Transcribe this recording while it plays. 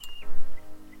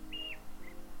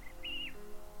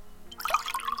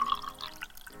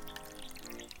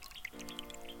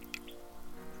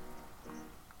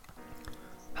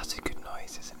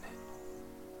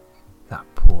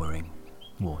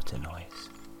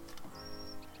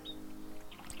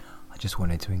Just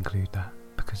wanted to include that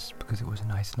because it was a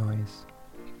nice noise.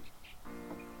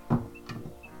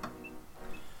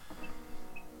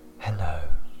 Hello,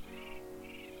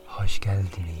 hoş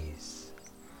geldiniz.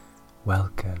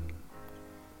 Welcome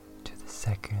to the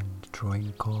second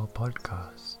Drawing Core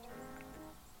podcast.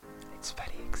 It's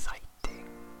very exciting.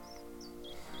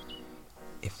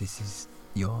 If this is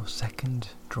your second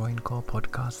Drawing Core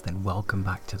podcast, then welcome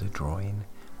back to the drawing.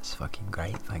 That's fucking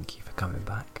great. Thank you for coming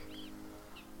back.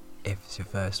 If it's your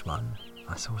first one,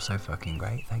 that's also fucking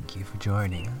great. Thank you for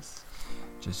joining us.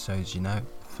 Just so as you know,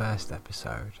 first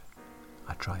episode,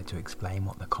 I tried to explain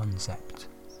what the concept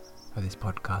of this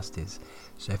podcast is.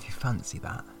 So if you fancy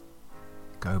that,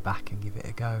 go back and give it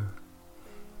a go.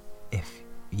 If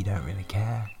you don't really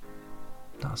care,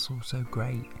 that's also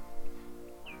great.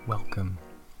 Welcome,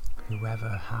 whoever,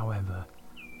 however,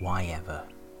 whyever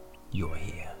you're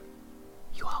here.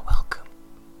 You are welcome.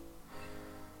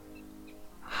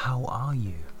 How are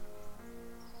you?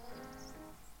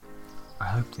 I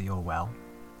hope that you're well.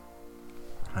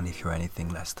 And if you're anything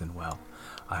less than well,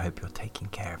 I hope you're taking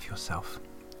care of yourself.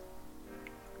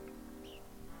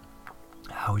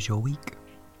 How was your week?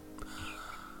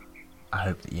 I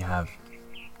hope that you have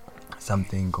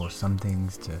something or some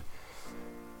things to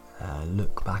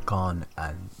look back on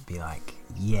and be like,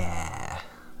 yeah,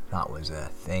 that was a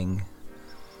thing.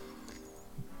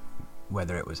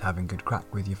 Whether it was having good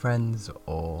crack with your friends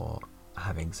or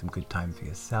having some good time for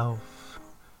yourself,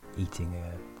 eating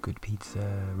a good pizza,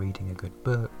 reading a good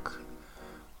book,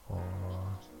 or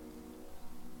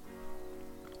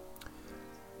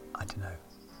I don't know,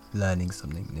 learning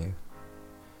something new.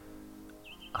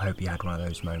 I hope you had one of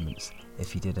those moments.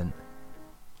 If you didn't,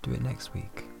 do it next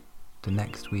week. The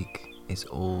next week is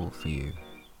all for you.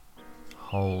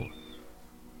 Whole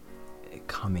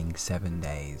coming 7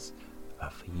 days are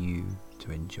for you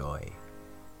to enjoy.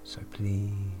 So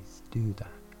please do that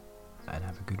and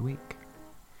have a good week.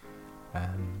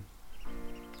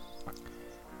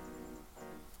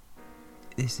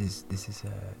 This is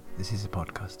a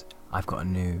podcast. I've got a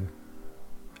new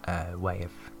way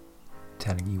of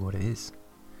telling you what it is.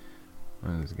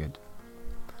 It was good.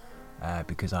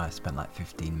 Because I spent like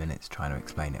 15 minutes trying to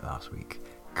explain it last week.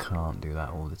 Can't do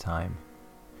that all the time.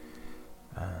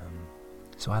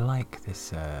 So I like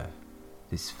this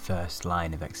first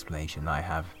line of explanation that I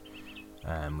have,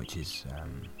 which is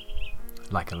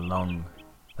like a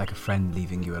friend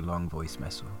leaving you a long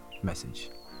message.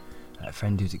 A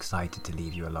friend who's excited to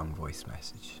leave you a long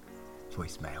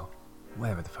voicemail,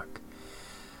 whatever the fuck.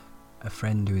 A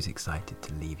friend who is excited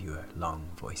to leave you a long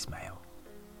voicemail.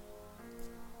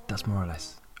 That's more or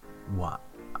less what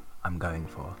I'm going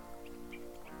for.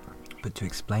 But to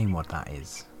explain what that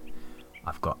is,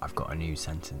 I've got a new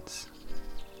sentence.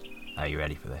 Are you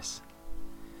ready for this?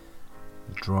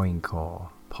 The Drawing Core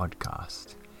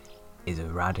podcast is a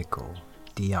radical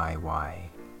DIY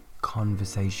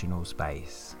conversational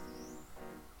space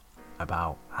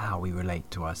about how we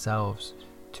relate to ourselves,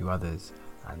 to others,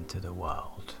 and to the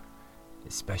world,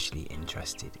 especially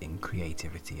interested in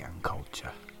creativity and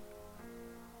culture.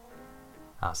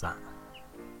 How's that?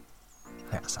 I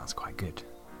think that sounds quite good.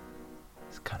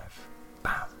 It's kind of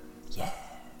bam, yeah.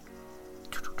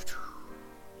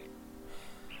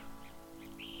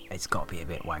 It's got to be a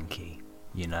bit wanky,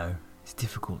 you know? It's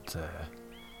difficult to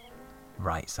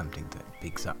write something that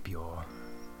bigs up your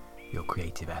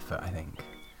creative effort, I think.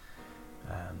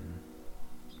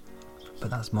 But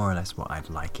that's more or less what I'd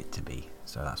like it to be.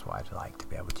 So that's what I'd like to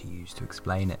be able to use to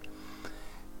explain it.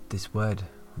 This word,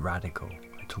 radical,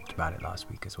 I talked about it last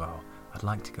week as well. I'd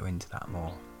like to go into that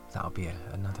more. That'll be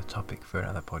another topic for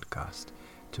another podcast,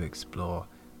 to explore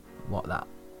what that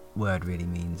word really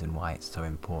means and why it's so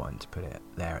important to put it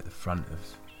there at the front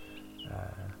of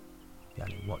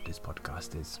what this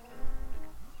podcast is.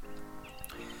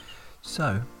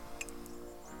 So,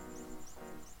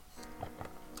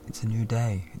 it's a new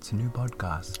day, it's a new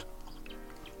podcast.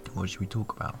 What should we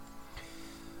talk about?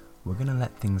 We're going to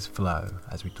let things flow,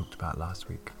 as we talked about last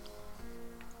week.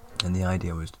 And the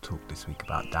idea was to talk this week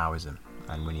about Taoism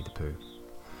and Winnie the Pooh.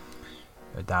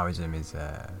 Taoism is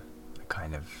a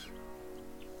kind of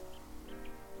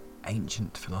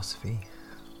ancient philosophy.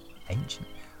 Ancient?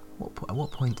 At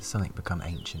what point does something become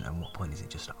ancient and what point is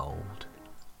it just old?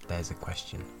 There's a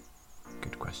question.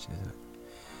 Good question, isn't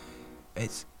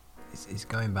it? It's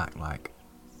going back like,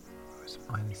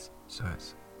 so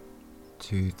it's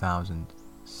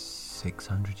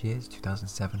 2,600 years,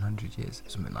 2,700 years,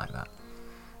 something like that.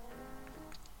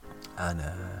 And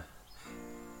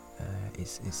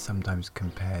it's sometimes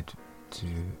compared to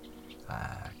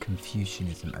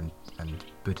Confucianism and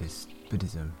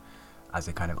Buddhism as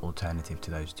a kind of alternative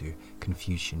to those two.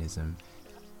 Confucianism,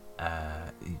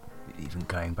 even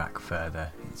going back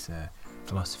further, it's a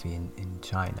philosophy in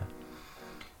China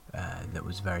that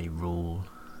was very rule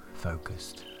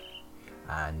focused,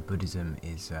 and Buddhism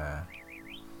is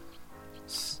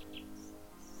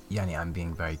I'm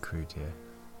being very crude here,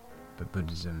 but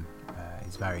Buddhism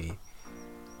is very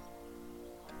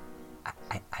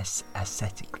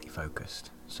ascetically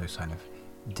focused, so kind of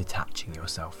detaching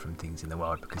yourself from things in the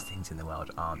world, because things in the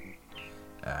world are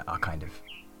kind of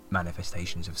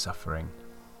manifestations of suffering,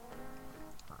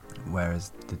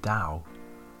 whereas the Tao,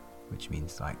 which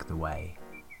means like the way,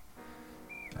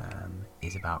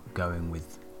 is about going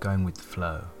with the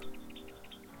flow.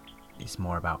 It's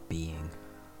more about being.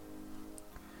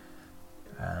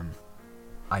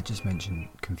 I just mentioned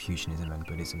Confucianism and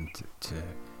Buddhism to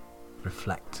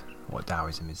reflect what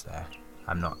Taoism is there.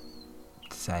 I'm not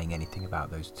saying anything about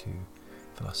those two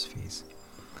philosophies.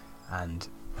 And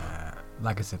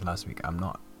like I said last week, I'm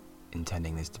not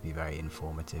intending this to be very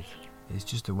informative. It's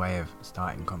just a way of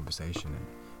starting conversation and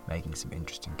making some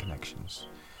interesting connections.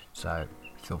 So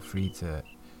feel free to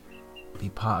be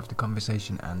part of the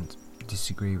conversation and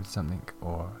disagree with something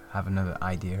or have another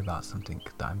idea about something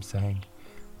that I'm saying.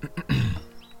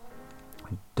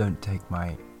 Don't take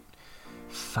my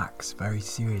facts very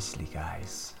seriously,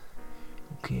 guys.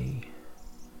 Okay.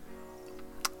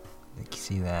 Like you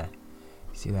see there,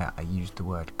 I used the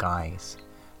word guys.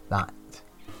 That,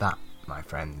 my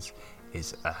friends,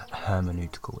 is a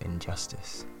hermeneutical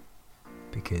injustice,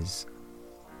 because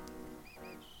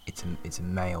it's a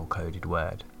male coded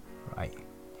word, right?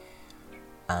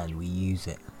 And we use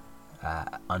it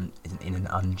in an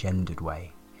ungendered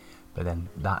way. But then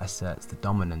that asserts the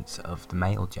dominance of the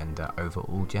male gender over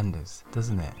all genders,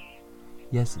 doesn't it?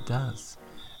 Yes, it does.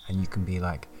 And you can be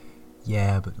like,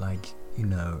 yeah, but like, you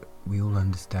know, we all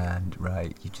understand,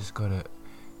 right? You just gotta,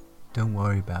 don't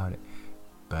worry about it.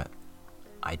 But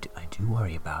I do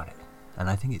worry about it. And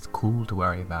I think it's cool to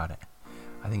worry about it.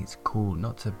 I think it's cool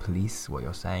not to police what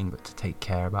you're saying, but to take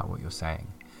care about what you're saying.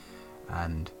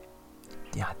 And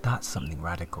yeah, that's something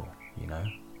radical, you know?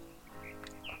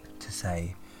 To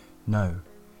say, no,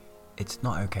 it's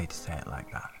not okay to say it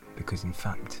like that, because in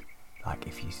fact, like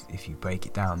if you break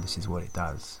it down, this is what it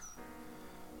does.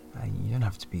 You don't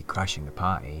have to be crashing the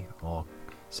party or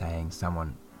saying to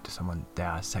someone they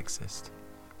are sexist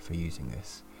for using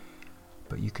this,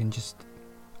 but you can just,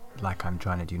 like I'm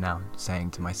trying to do now, saying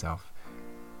to myself,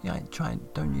 yeah,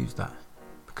 don't use that,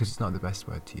 because it's not the best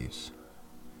word to use.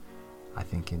 I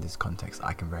think in this context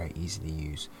I can very easily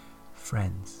use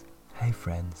friends. Hey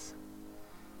friends,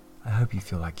 I hope you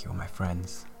feel like you're my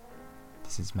friends.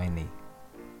 This is mainly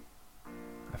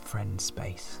a friend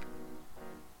space.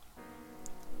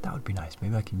 That would be nice.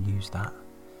 Maybe I can use that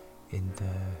in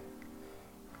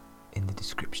the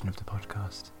description of the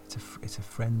podcast. It's a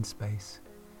friend space.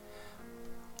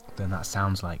 Then that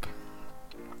sounds like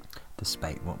the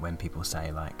space when people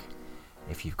say, like,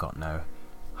 if you've got no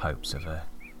hopes of a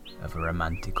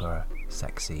romantic or a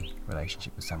sexy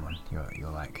relationship with someone,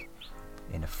 you're like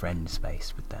in a friend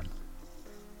space with them.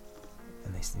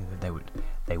 And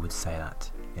they would say that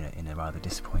in a rather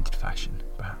disappointed fashion,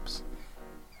 perhaps.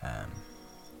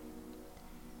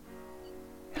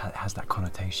 It has that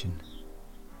connotation.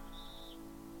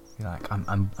 You're like,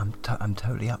 I'm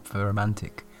totally up for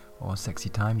romantic or sexy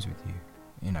times with you.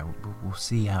 You know, we'll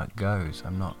see how it goes.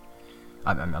 I'm not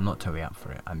totally up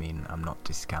for it. I mean, I'm not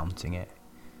discounting it.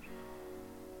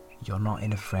 You're not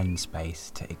in a friend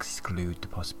space to exclude the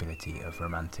possibility of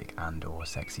romantic and or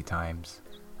sexy times.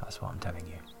 That's what I'm telling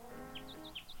you.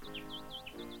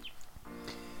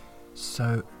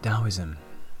 So, Taoism,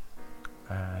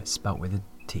 spelt with a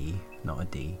T, not a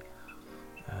D.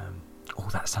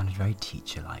 That sounded very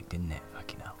teacher-like, didn't it?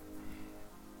 Fucking hell.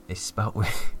 It's spelt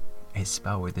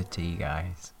with a T,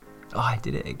 guys. Oh, I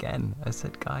did it again. I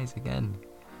said guys again.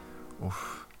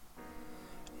 Oof.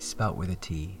 It's spelt with a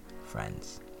T,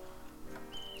 friends.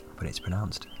 But it's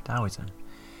pronounced Taoism.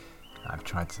 I've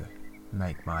tried to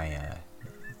make my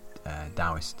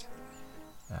Taoist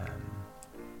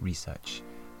research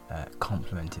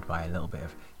complemented by a little bit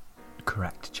of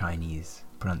correct Chinese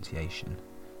pronunciation.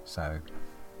 So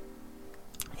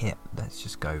here, let's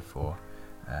just go for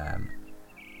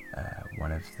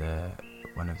one of the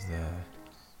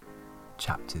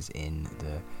chapters in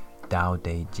the Tao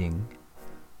Te Ching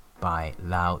by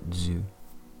Lao Tzu.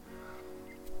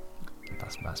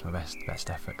 That's my best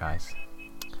effort, guys.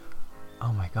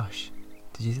 Oh my gosh,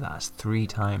 did you see that? That's 3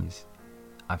 times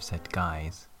I've said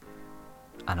guys,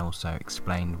 and also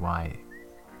explained why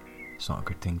it's not a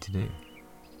good thing to do.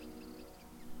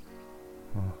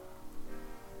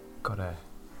 Gotta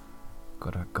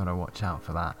Gotta watch out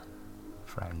for that,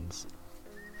 friends.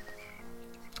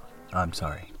 I'm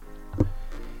sorry,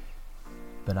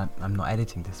 but I'm not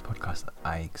editing this podcast.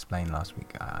 I explained last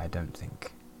week. I don't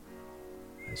think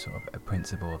sort of a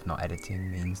principle of not editing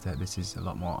means that this is a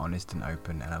lot more honest and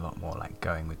open and a lot more like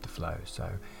going with the flow. So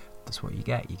that's what you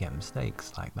get. You get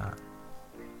mistakes like that.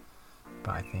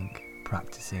 But I think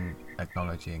practicing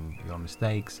acknowledging your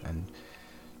mistakes and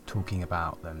talking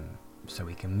about them so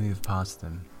we can move past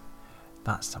them,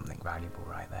 that's something valuable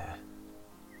right there.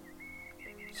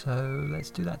 So let's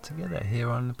do that together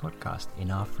here on the podcast in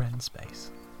our friend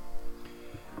space.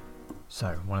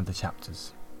 So one of the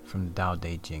chapters from the Tao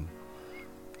Te Ching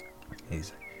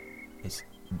is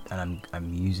and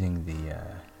I'm using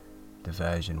the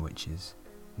version which is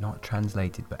not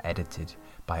translated but edited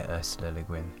by Ursula Le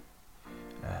Guin,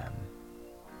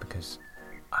 because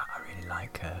I really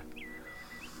like her.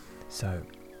 So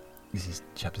this is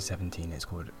chapter 17. It's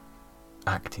called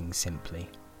Acting Simply.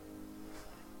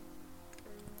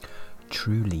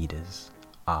 True leaders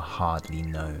are hardly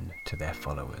known to their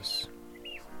followers.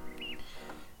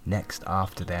 Next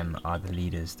after them are the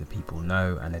leaders the people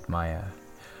know and admire.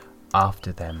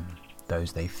 After them,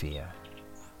 those they fear.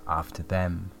 After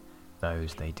them,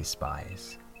 those they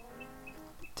despise.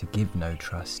 To give no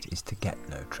trust is to get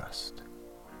no trust.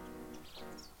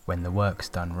 When the work's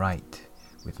done right,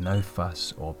 with no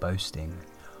fuss or boasting,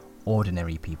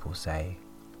 ordinary people say,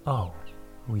 "Oh,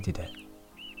 we did it."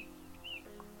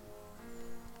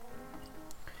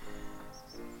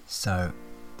 So,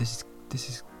 this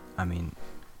is, I mean,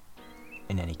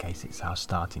 in any case, it's our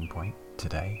starting point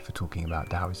today for talking about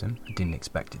Taoism. I didn't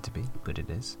expect it to be, but it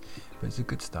is. But it's a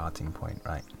good starting point,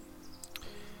 right?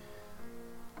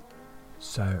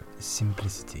 So,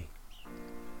 simplicity.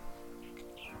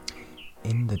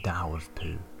 In The Tao of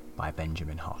Pooh by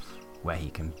Benjamin Hoff, where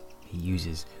he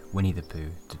uses Winnie the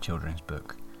Pooh, the children's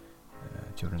books,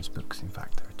 in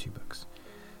fact, there are 2 books.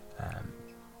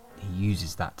 He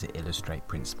uses that to illustrate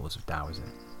principles of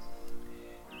Taoism.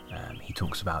 He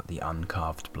talks about the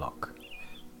uncarved block,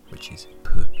 which is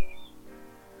Pooh.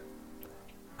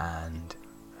 And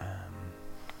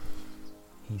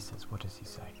he says, what does he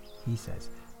say? He says,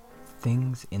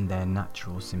 things in their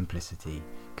natural simplicity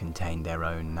contain their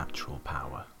own natural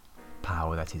power,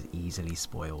 power that is easily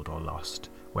spoiled or lost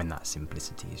when that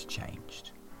simplicity is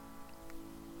changed.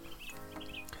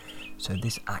 So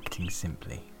this acting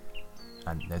simply,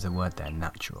 and there's a word there,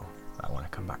 natural, that I want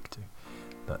to come back to,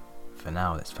 but for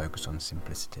now let's focus on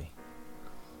simplicity.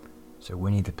 So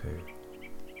Winnie the Pooh,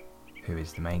 who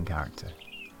is the main character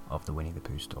of the Winnie the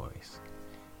Pooh stories,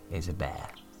 is a bear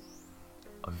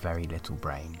of very little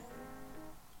brain.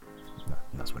 No,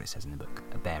 that's what it says in the book,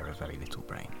 a bear of very little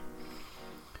brain,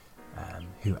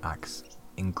 who acts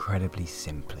incredibly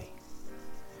simply,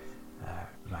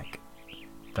 like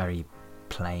very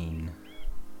plain,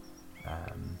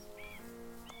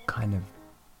 kind of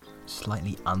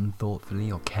slightly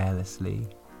unthoughtfully or carelessly,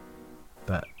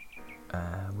 but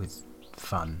with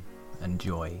fun and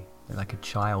joy, like a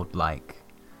childlike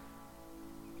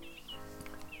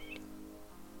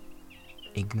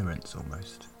ignorance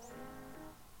almost.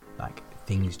 Like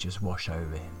things just wash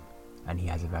over him, and he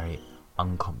has a very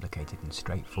uncomplicated and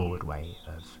straightforward way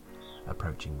of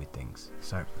approaching with things.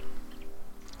 So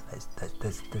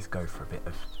let's go for a bit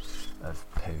of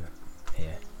Pooh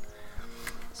here.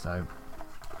 So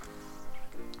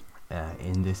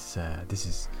in this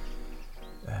is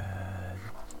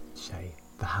say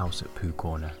The House at Pooh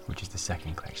Corner, which is the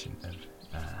second collection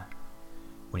of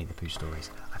Winnie the Pooh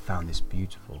stories. I found this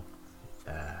beautiful,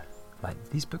 like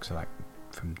these books are like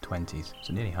from 20s,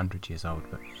 so nearly 100 years old,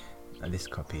 but this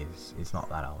copy is not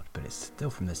that old, but it's still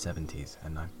from the 70s,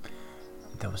 and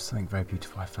there was something very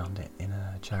beautiful. I found it in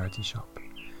a charity shop,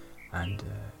 and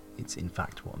it's in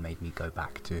fact what made me go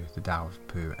back to the Tao of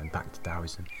Pooh and back to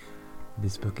Taoism.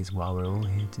 This book is While We're All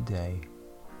Here Today.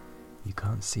 You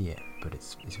can't see it, but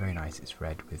it's very nice. It's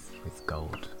red with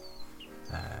gold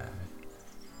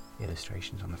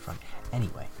illustrations on the front.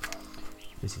 Anyway,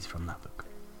 this is from that book.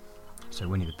 So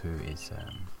Winnie the Pooh is,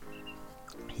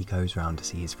 he goes round to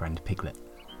see his friend Piglet.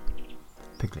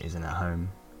 Piglet isn't at home,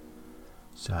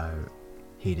 so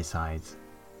he decides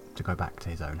to go back to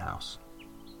his own house.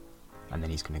 And then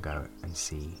he's going to go and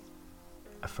see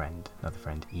another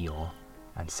friend, Eeyore,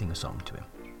 and sing a song to him.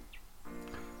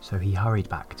 So he hurried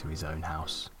back to his own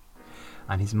house,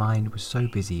 and his mind was so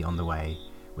busy on the way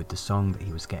with the song that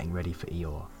he was getting ready for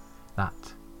Eeyore,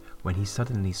 that, when he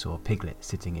suddenly saw Piglet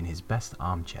sitting in his best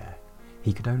armchair,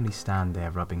 he could only stand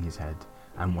there rubbing his head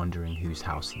and wondering whose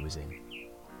house he was in.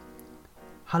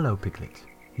 "Hello, Piglet,"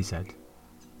 he said.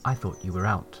 "I thought you were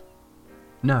out."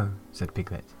 "No," said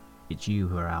Piglet. It's you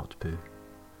who are out, Pooh."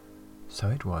 "So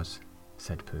it was,"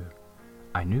 said Pooh.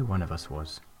 "I knew one of us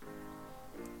was."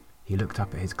 He looked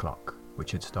up at his clock,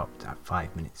 which had stopped at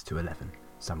 5 minutes to 11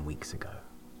 some weeks ago.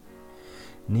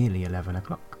 "Nearly 11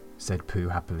 o'clock, said Pooh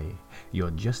happily.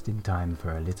 "You're just in time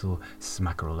for a little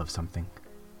smackerel of something."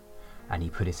 And he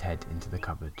put his head into the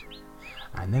cupboard.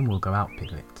 "And then we'll go out,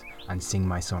 Piglet, and sing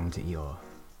my song to Eeyore."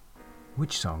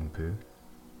 "Which song, Pooh?"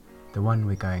 "The one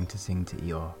we're going to sing to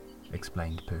Eeyore,"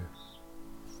 explained Pooh.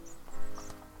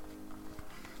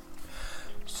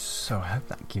 So I hope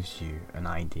that gives you an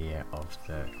idea of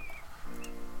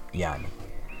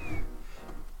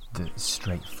the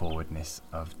straightforwardness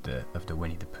of the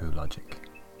Winnie the Pooh logic.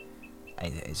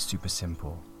 It's super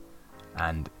simple,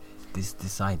 and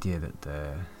this idea that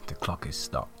the clock is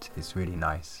stopped is really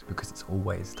nice, because it's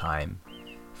always time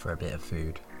for a bit of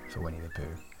food for Winnie the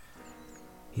Pooh.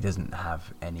 He doesn't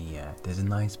have any. There's a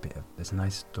nice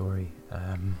story.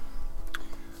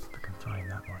 If I can find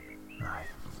that one.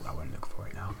 I won't look for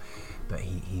it now. But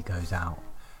he goes out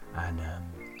and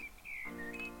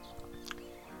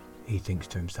he thinks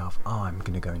to himself, "Oh, I'm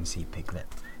gonna go and see Piglet."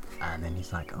 And then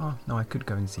he's like, "Oh no, I could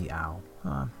go and see Owl.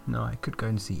 Oh no, I could go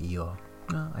and see Eeyore.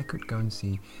 No, I could go and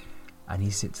see." And he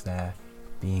sits there,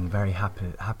 being very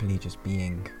happily just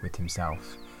being with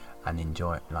himself, and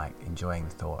enjoying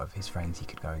the thought of his friends he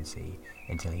could go and see,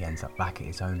 until he ends up back at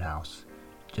his own house,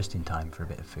 just in time for a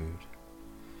bit of food.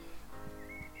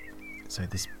 So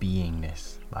this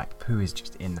beingness, like Pooh is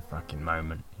just in the fucking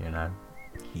moment, you know?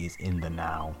 He is in the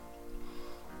now.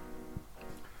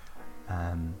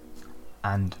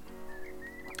 And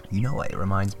you know what it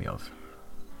reminds me of?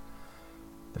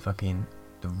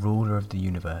 The ruler of the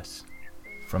universe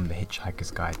from The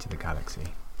Hitchhiker's Guide to the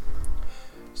Galaxy.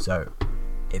 So,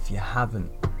 if you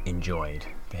haven't enjoyed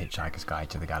The Hitchhiker's Guide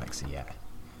to the Galaxy yet,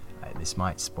 this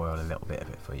might spoil a little bit of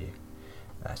it for you,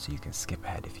 so you can skip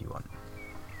ahead if you want,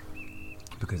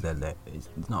 because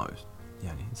it's not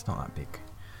that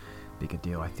big a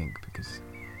deal, I think, because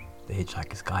The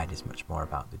Hitchhiker's Guide is much more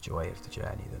about the joy of the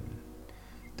journey than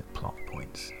the plot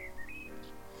points.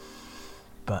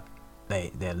 But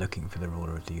they're looking for the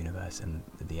ruler of the universe, and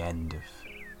at the end of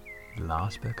the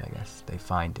last book, I guess, they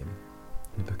find him.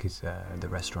 The book is The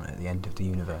Restaurant at the End of the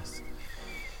Universe.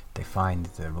 They find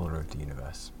the ruler of the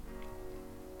universe,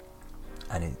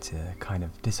 and it's kind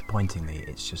of disappointingly,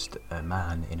 it's just a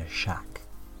man in a shack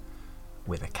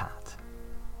with a cat,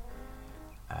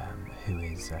 who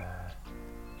is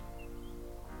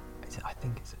I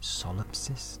think it's a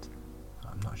solipsist.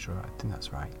 I'm not sure. I think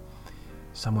that's right.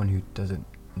 Someone who doesn't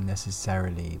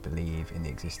necessarily believe in the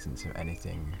existence of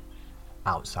anything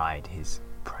outside his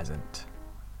present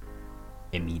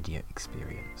immediate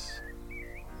experience.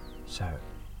 So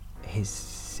his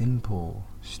simple,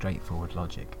 straightforward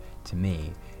logic, to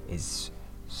me, is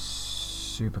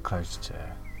super close to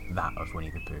that of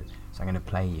Winnie the Pooh. So I'm going to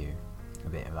play you a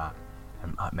bit of that,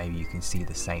 and maybe you can see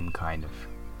the same kind of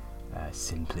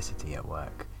simplicity at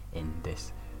work in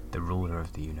this, the ruler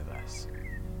of the universe.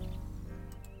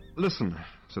 "Listen,"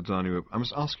 said Zarniwoop, "I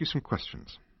must ask you some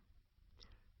questions."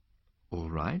 "All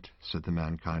right," said the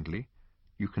man kindly.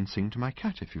 "You can sing to my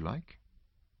cat if you like."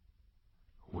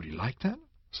 "Would he like that?"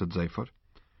 said Zaphod.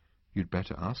 "You'd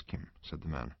better ask him," said the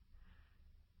man.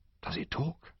 "Does he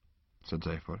talk?" said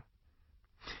Zaphod.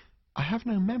 "I have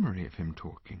no memory of him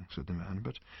talking," said the man,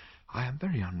 "but I am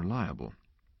very unreliable."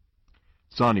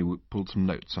 Zarniwoop pulled some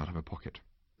notes out of a pocket.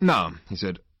 "Now," he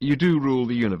said, "you do rule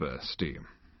the universe, do you?"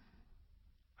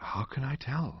 "How can I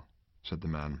tell?" said the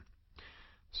man.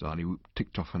 Zarniwoop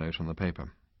ticked off a note on the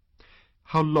paper.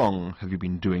 "How long have you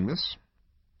been doing this?"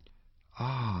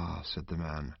 "Ah," said the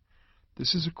man,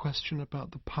 "this is a question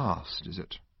about the past, is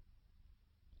it?"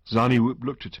 Zarniwoop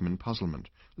looked at him in puzzlement.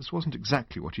 This wasn't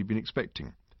exactly what he'd been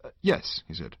expecting. "Yes,"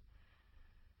 he said.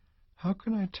 "How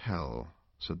can I tell,"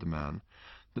 said the man,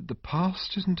 "that the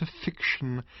past isn't a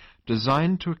fiction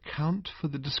designed to account for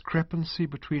the discrepancy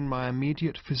between my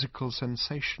immediate physical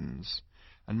sensations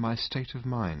and my state of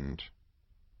mind?"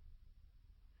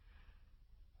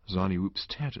 Zarniwoop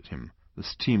stared at him. The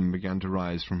steam began to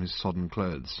rise from his sodden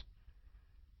clothes.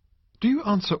 "Do you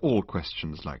answer all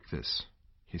questions like this?"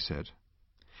 he said.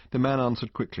 The man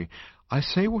answered quickly. "I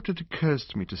say what it occurs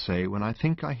to me to say when I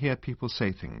think I hear people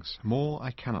say things. More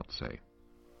I cannot say."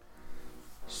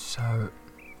 So,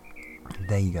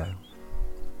 there you go.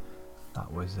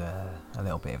 That was a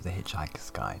little bit of The Hitchhiker's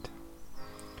Guide.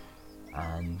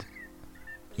 And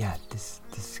yeah,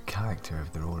 this character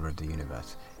of the ruler of the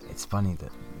universe, it's funny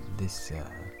that this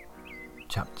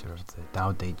chapter of the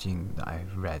Tao Te Ching that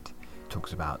I've read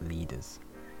talks about leaders,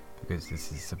 because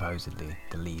this is supposedly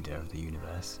the leader of the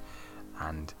universe,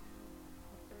 and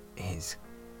his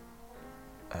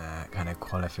kind of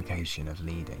qualification of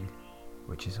leading,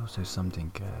 which is also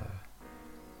something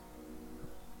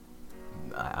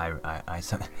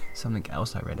something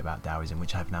else I read about Taoism,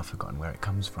 which I've now forgotten where it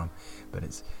comes from, but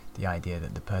it's the idea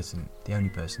that the only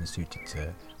person suited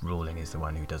to ruling is the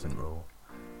one who doesn't rule.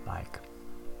 Like,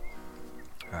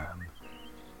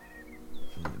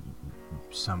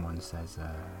 someone says,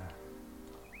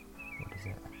 what is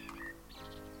it?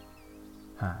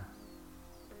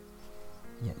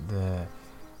 Yeah, the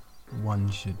one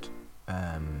should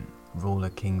rule a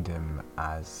kingdom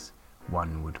as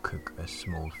one would cook a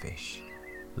small fish,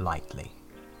 lightly.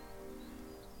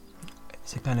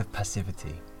 It's a kind of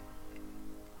passivity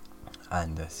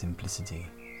and a simplicity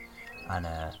and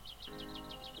a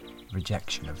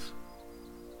rejection of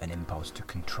an impulse to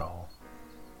control.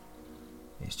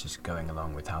 It's just going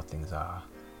along with how things are.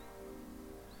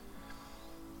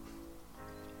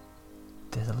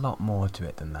 There's a lot more to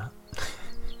it than that.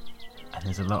 And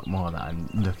there's a lot more that I'm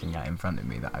looking at in front of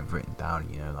me that I've written down,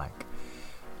 you know, like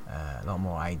a lot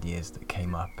more ideas that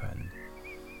came up and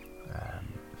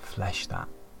flesh that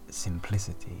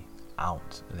simplicity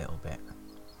out a little bit.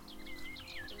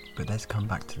 But let's come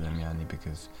back to them, only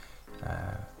because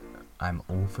I'm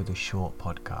all for the short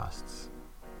podcasts.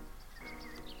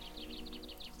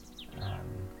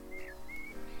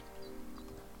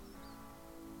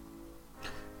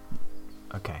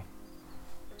 Okay,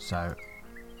 so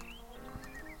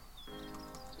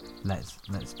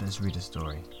let's read a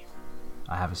story.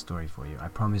 I have a story for you. I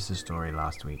promised a story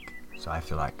last week, so I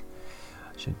feel like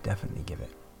I should definitely give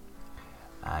it.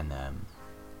 And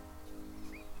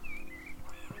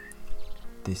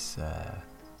this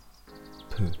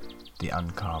poo, the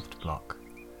uncarved block,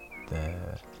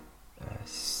 the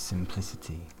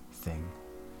simplicity thing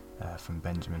from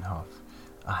Benjamin Hoff.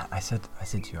 I said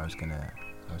to you I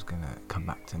was gonna come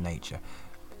back to nature.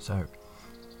 So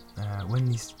when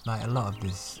these, like, a lot of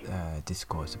this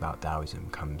discourse about Taoism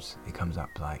comes up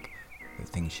like that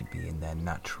things should be in their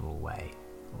natural way,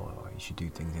 or you should do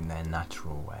things in their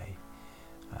natural way,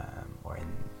 or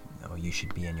you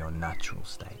should be in your natural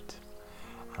state.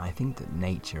 And I think that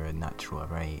nature and natural are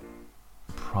very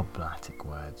problematic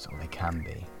words, or they can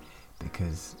be,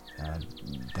 because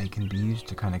they can be used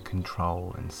to kind of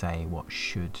control and say what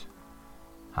should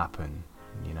happen,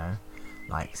 you know?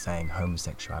 Like saying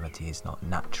homosexuality is not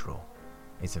natural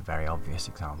is a very obvious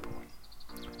example.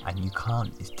 And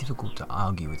it's difficult to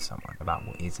argue with someone about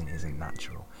what is and isn't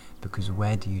natural, because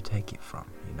where do you take it from,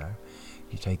 you know?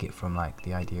 You take it from, like,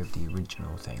 the idea of the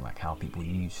original thing, like how people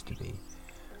used to be,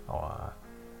 or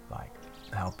like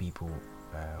how people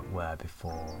were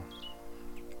before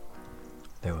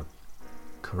they were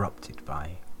corrupted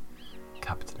by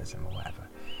capitalism or whatever.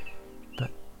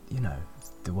 But, you know,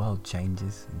 the world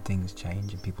changes and things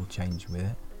change and people change with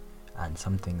it, and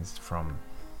some things from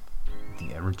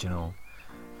the original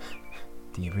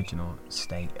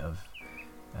state of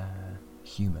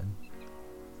human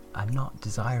are not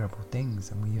desirable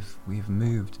things, and we've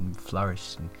moved and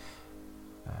flourished and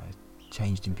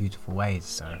changed in beautiful ways.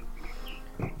 So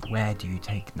where do you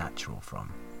take natural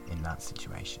from in that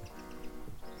situation?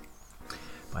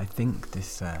 But I think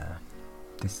this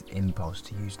impulse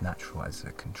to use natural as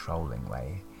a controlling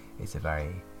way is a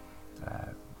very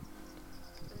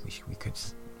we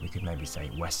could maybe say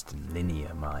Western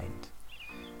linear mind,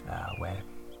 where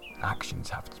actions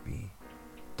have to be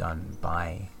done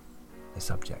by a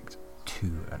subject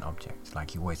to an object.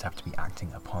 Like, you always have to be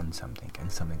acting upon something, and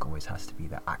something always has to be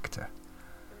the actor,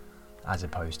 as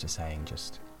opposed to saying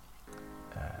just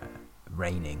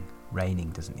raining. Raining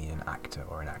doesn't need an actor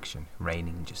or an action.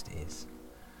 Raining just is.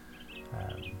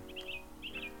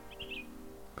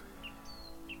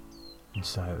 And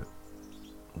so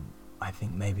I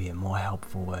think maybe a more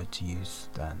helpful word to use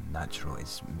than natural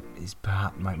is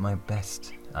perhaps my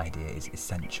best idea is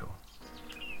essential.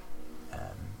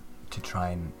 To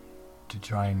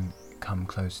try and come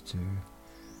close to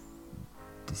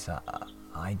this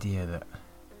idea that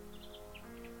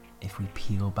if we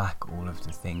peel back all of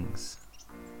the things,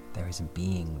 there is a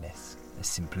beingness, a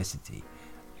simplicity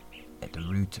at the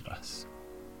root of us,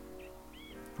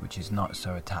 which is not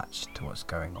so attached to what's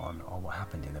going on or what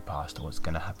happened in the past or what's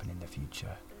going to happen in the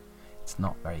future. It's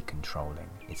not very controlling.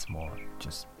 It's more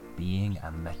just being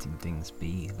and letting things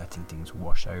be, letting things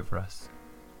wash over us.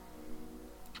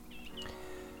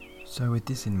 So with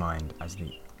this in mind as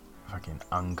the fucking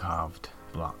uncarved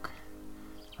block,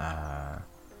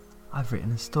 I've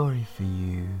written a story for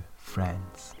you,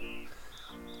 friends,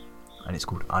 and it's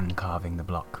called Uncarving the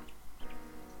Block,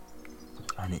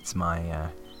 and it's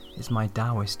my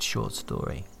Taoist short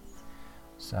story.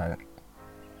 So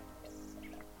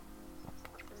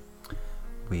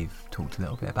we've talked a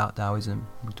little bit about Taoism.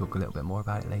 We'll talk a little bit more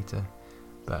about it later.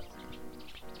 But,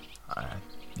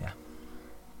 yeah.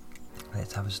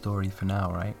 Let's have a story for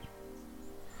now, right?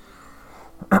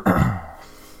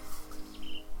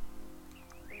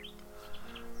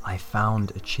 I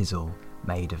found a chisel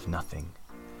made of nothing,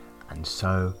 and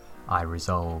so I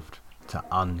resolved to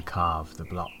uncarve the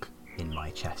block in my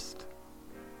chest.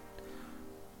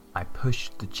 I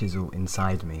pushed the chisel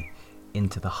inside me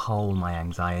into the hole my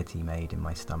anxiety made in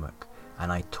my stomach,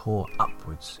 and I tore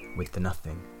upwards with the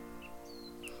nothing.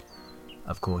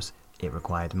 Of course, it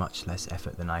required much less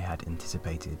effort than I had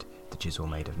anticipated, the chisel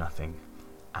made of nothing,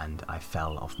 and I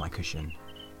fell off my cushion,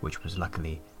 which was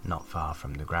luckily not far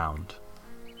from the ground.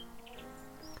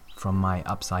 From my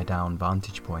upside-down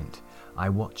vantage point, I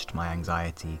watched my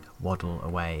anxiety waddle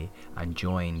away and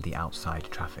join the outside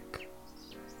traffic.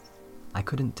 I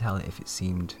couldn't tell if it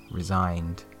seemed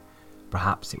resigned.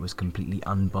 Perhaps it was completely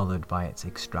unbothered by its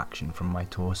extraction from my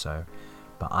torso,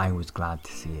 but I was glad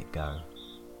to see it go.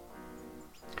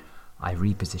 I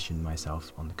repositioned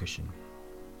myself on the cushion.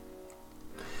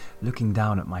 Looking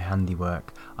down at my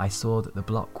handiwork, I saw that the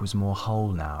block was more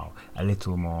whole now, a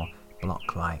little more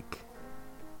block-like.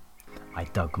 I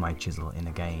dug my chisel in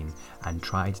again and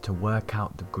tried to work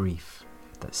out the grief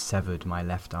that severed my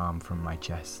left arm from my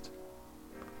chest.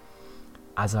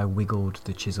 As I wiggled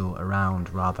the chisel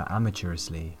around rather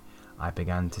amateurishly, I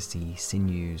began to see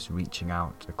sinews reaching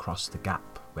out across the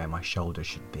gap where my shoulder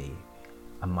should be,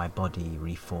 and my body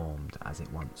reformed as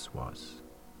it once was.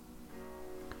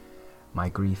 My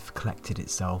grief collected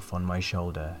itself on my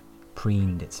shoulder,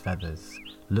 preened its feathers,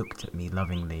 looked at me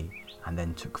lovingly, and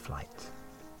then took flight.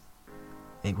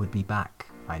 It would be back,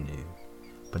 I knew,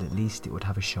 but at least it would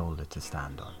have a shoulder to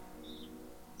stand on.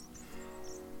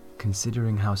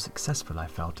 Considering how successful I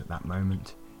felt at that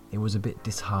moment, it was a bit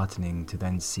disheartening to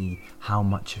then see how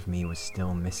much of me was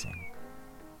still missing.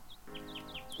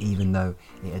 Even though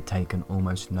it had taken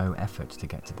almost no effort to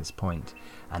get to this point,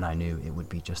 and I knew it would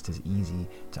be just as easy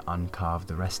to uncarve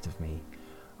the rest of me,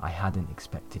 I hadn't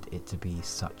expected it to be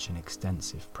such an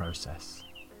extensive process.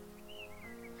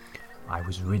 I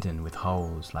was ridden with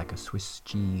holes like a Swiss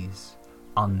cheese,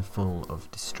 unfull of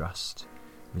distrust,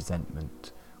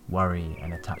 resentment, worry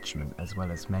and attachment, as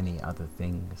well as many other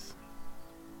things.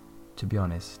 To be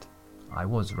honest, I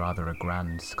was rather a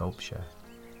grand sculpture.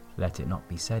 Let it not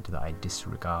be said that I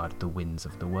disregard the winds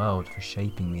of the world for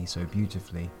shaping me so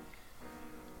beautifully,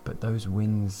 but those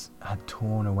winds had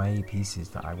torn away pieces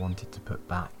that I wanted to put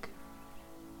back,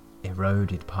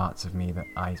 eroded parts of me that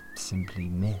I simply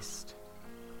missed.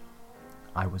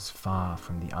 I was far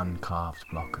from the uncarved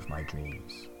block of my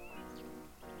dreams.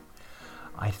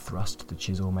 I thrust the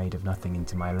chisel made of nothing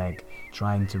into my leg,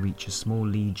 trying to reach a small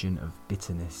legion of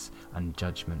bitterness and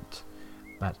judgment,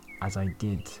 but as I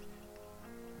did,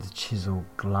 the chisel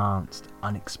glanced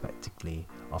unexpectedly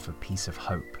off a piece of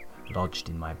hope lodged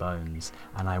in my bones,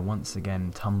 and I once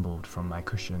again tumbled from my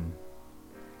cushion.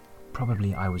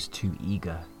 Probably I was too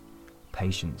eager.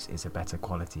 Patience is a better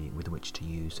quality with which to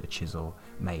use a chisel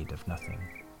made of nothing.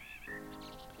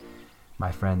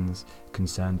 My friends,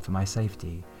 concerned for my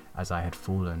safety, as I had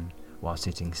fallen while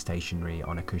sitting stationary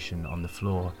on a cushion on the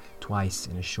floor twice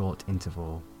in a short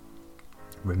interval,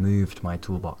 removed my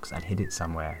toolbox and hid it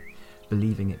somewhere,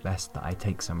 believing it best that I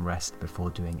take some rest before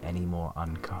doing any more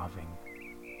uncarving.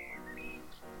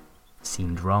 It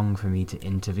seemed wrong for me to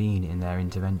intervene in their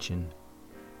intervention,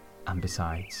 and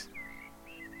besides,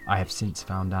 I have since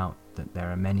found out that there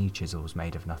are many chisels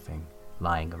made of nothing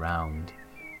lying around.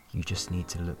 You just need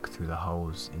to look through the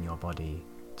holes in your body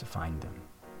to find them.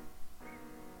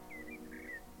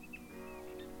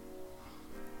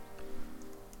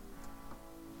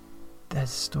 There's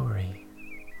a story.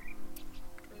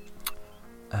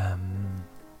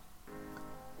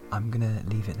 I'm gonna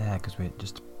leave it there because we're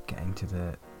just getting to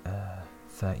the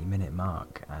 30-minute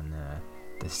mark, and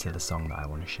there's still a song that I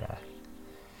want to share.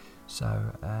 So,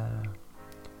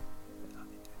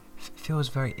 feels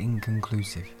very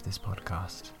inconclusive, this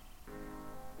podcast.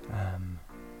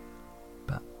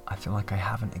 But I feel like I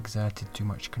haven't exerted too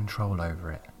much control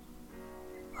over it.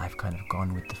 I've kind of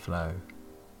gone with the flow.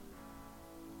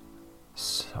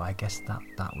 So I guess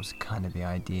that was kind of the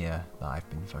idea that I've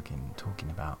been fucking talking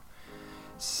about.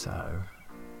 So,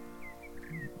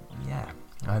 yeah,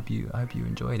 I hope you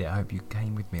enjoyed it. I hope you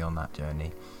came with me on that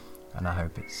journey, and I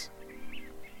hope it's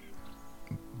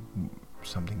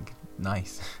something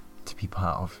nice to be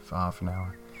part of for half an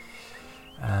hour.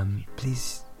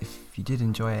 Please, if you did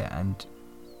enjoy it and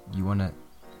you want to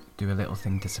do a little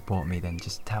thing to support me, then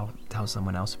just tell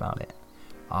someone else about it.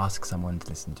 ask someone to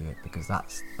listen to it, because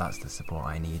that's the support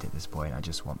I need at this point. I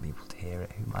just want people to hear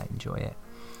it who might enjoy it.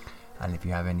 And if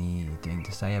you have anything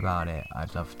to say about it,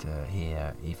 I'd love to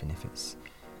hear, even if it's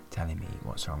telling me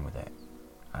what's wrong with it.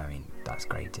 I mean, that's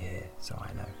great to hear, so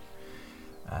I know.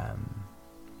 I'm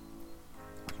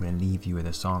going to leave you with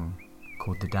a song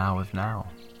called The Tao of Now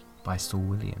by Saul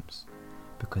Williams,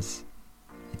 because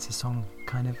it's a song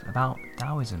kind of about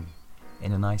Taoism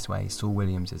in a nice way. Saul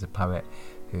Williams is a poet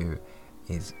who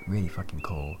is really fucking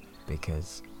cool,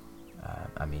 because,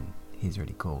 I mean, he's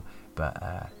really cool,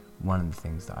 but one of the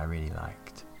things that I really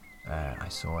liked, I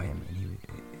saw him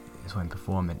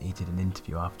perform, and he did an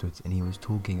interview afterwards, and he was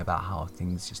talking about how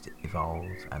things just evolve,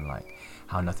 and like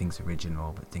how nothing's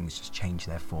original, but things just change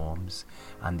their forms,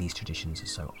 and these traditions are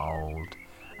so old,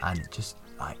 and just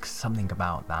like something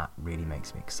about that really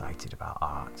makes me excited about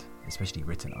art, especially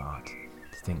written art,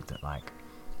 to think that like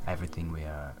everything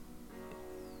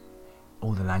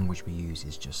all the language we use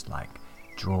is just like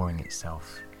drawing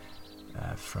itself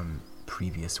from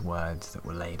previous words that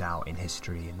were laid out in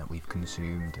history and that we've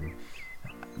consumed, and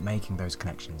making those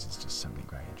connections is just something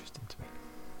very interesting to me.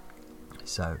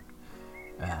 So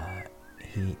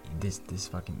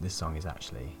this song is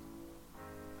actually,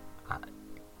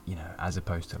 as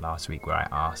opposed to last week where I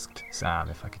asked Sam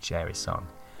if I could share his song,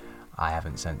 I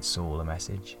haven't sent Saul a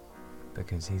message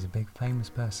because he's a big famous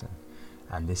person,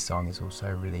 and this song is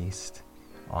also released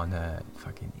on a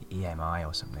fucking EMI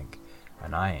or something,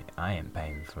 and I am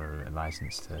paying for a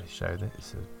license to show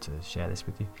this, to share this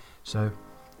with you. So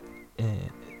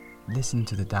listen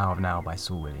to The Tao of Now by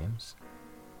Saul Williams.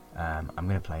 I'm going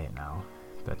to play it now,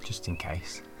 but just in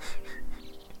case,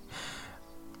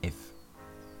 if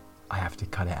I have to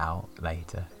cut it out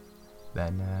later,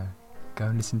 then go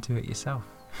and listen to it yourself.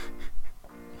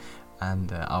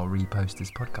 And I'll repost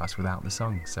this podcast without the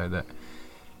song, so that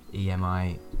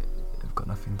EMI have got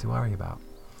nothing to worry about.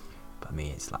 But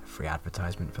me, it's like free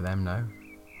advertisement for them, no?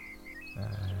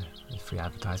 Free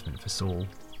advertisement for Saul.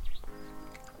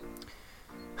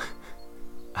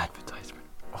 Advertisement.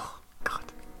 Oh, God.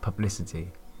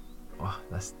 Publicity. Oh,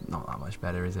 that's not that much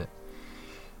better, is it?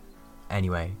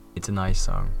 Anyway, it's a nice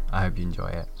song. I hope you enjoy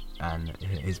it. And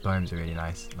his poems are really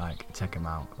nice. Like, check them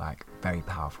out. Like, very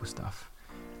powerful stuff.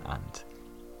 And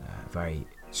very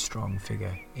strong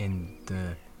figure in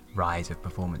the rise of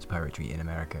performance poetry in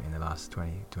America in the last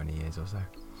 20 years or so.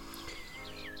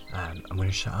 I'm going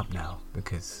to shut up now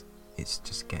because it's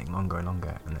just getting longer and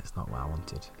longer, and that's not what I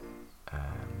wanted.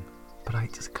 But I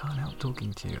just can't help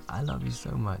talking to you. I love you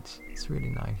so much. It's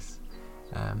really nice.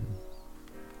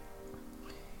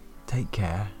 Take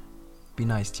care. Be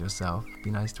nice to yourself.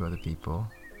 Be nice to other people.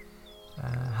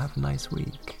 Have a nice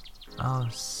week. I'll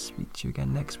speak to you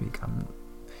again next week. I'm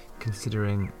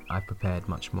considering I prepared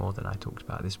much more than I talked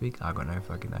about this week. I've got no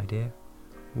fucking idea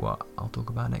what I'll talk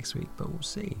about next week, but we'll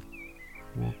see.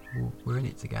 We're in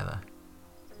it together.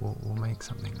 We'll make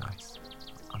something nice,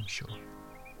 I'm sure.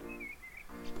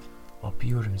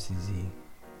 Öpüyorum sizi.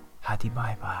 Hadi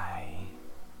bye bye.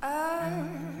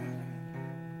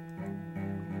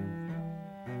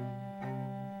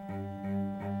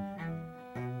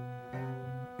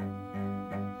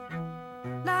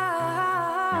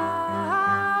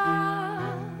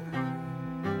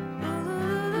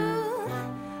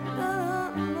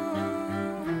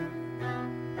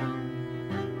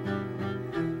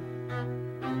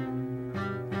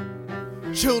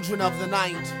 Children of the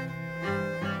night,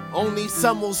 only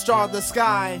some will star the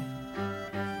sky.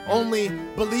 Only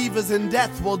believers in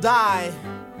death will die.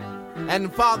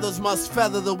 And fathers must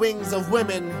feather the wings of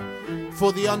women,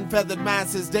 for the unfeathered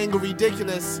masses dangle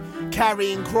ridiculous,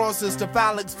 carrying crosses to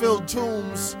phallic-filled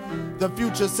tombs. The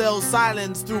future sells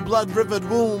silence through blood-rivered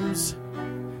wombs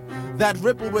that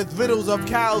ripple with riddles of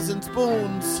cows and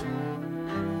spoons,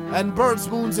 and birds,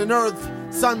 moons, and earth,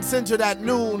 sun-centered at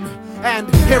noon.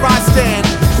 And here I stand,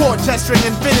 court gesturing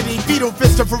infinity, fetal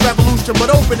fister for revolution,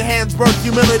 but open hands birth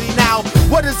humility. Now,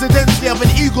 what is the density of an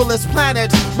eagleless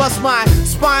planet? Must my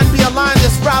spine be aligned to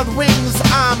sprout wings?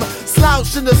 I'm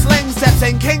slouched into sling steps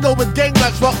and Kango with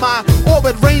gangbangs, but my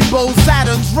orbit rainbows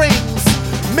Saturn's rings.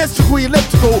 Mystical,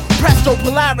 elliptical, presto,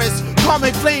 Polaris,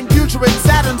 comic flame, future in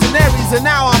Saturn's and Aries. And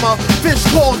now I'm a fish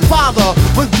called father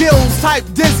with gills type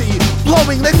dizzy,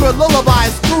 blowing liquid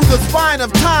lullabies through the spine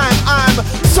of time. I'm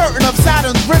certain of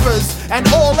Saturn's rivers and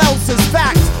all else is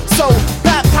fact. So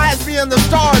baptize me in the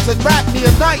stars and wrap me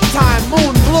in nighttime,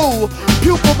 moon blue.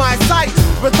 Pupil my sight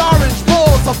with orange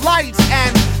balls of light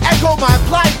and echo my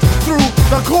plight through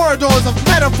the corridors of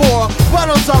metaphor. What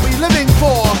else are we living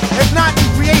for if not to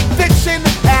create fiction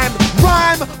and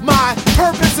rhyme? My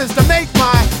purpose is to make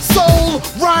my soul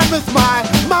rhyme with my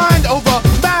mind over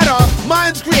matter.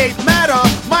 Mind's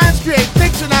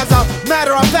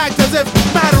Matter of fact, as if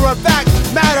matter of fact,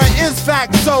 matter is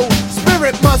fact. So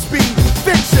spirit must be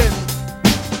fiction,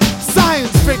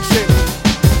 science fiction,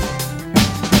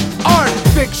 art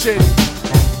fiction,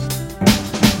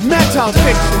 meta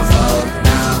fiction.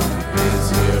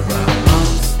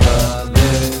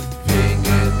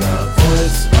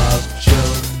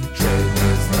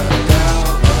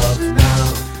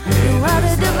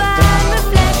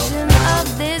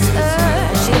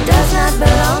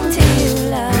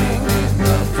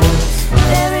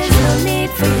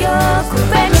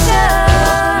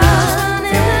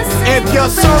 You're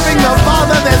serving the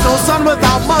Father, there's no son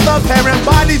without mother. Parent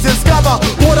bodies discover,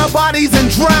 water bodies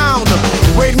and drown.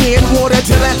 Wade me in water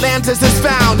till Atlantis is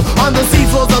found. On the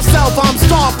seafloors of self, I'm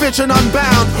starfish and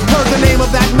unbound. Heard the name of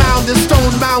that mound is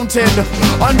Stone Mountain.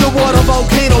 Underwater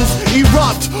volcanoes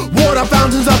erupt, water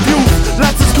fountains of youth.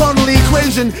 Let's this carnal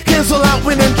equation cancel out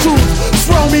wind and truth.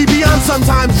 Swirl me beyond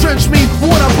sometimes, drench me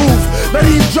waterproof. Let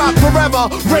heat drop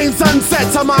forever, rain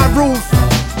sunsets on my roof.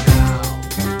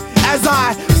 As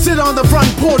I sit on the front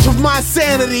porch of my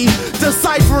sanity,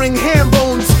 deciphering hand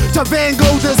bones to Van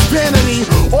Gogh's vanity.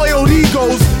 Oiled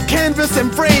egos, canvas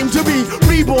and frame to be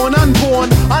reborn,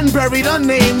 unborn, unburied,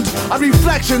 unnamed. A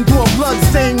reflection through a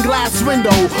blood-stained glass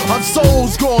window of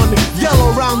souls gone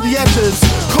yellow around the edges.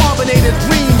 Carbonated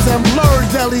dreams and blurred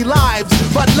daily lives,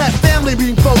 but let family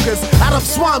be focused out of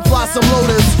swamp blossom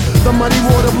lotus. The muddy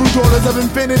water, blue daughters of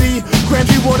infinity,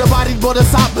 crunchy water-bodied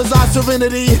bodhisattvas our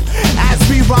serenity. As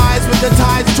we rise with the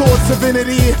tides towards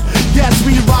divinity, yes,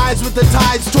 we rise with the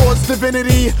tides towards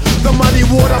divinity. The muddy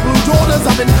water, blue daughters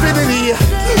of infinity,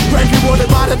 crunchy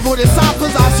water-bodied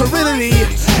bodhisattvas our serenity.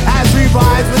 As we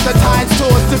rise with the tides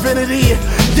towards divinity,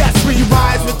 yes, we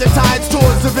rise with the tides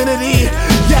towards divinity.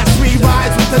 Yes, we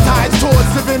rise with the tides towards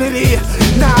divinity.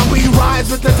 Now we rise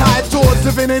with the tides towards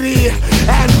divinity,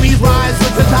 and we rise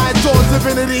with the tides towards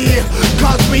divinity,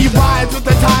 cause we rise with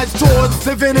the tides towards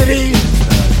divinity.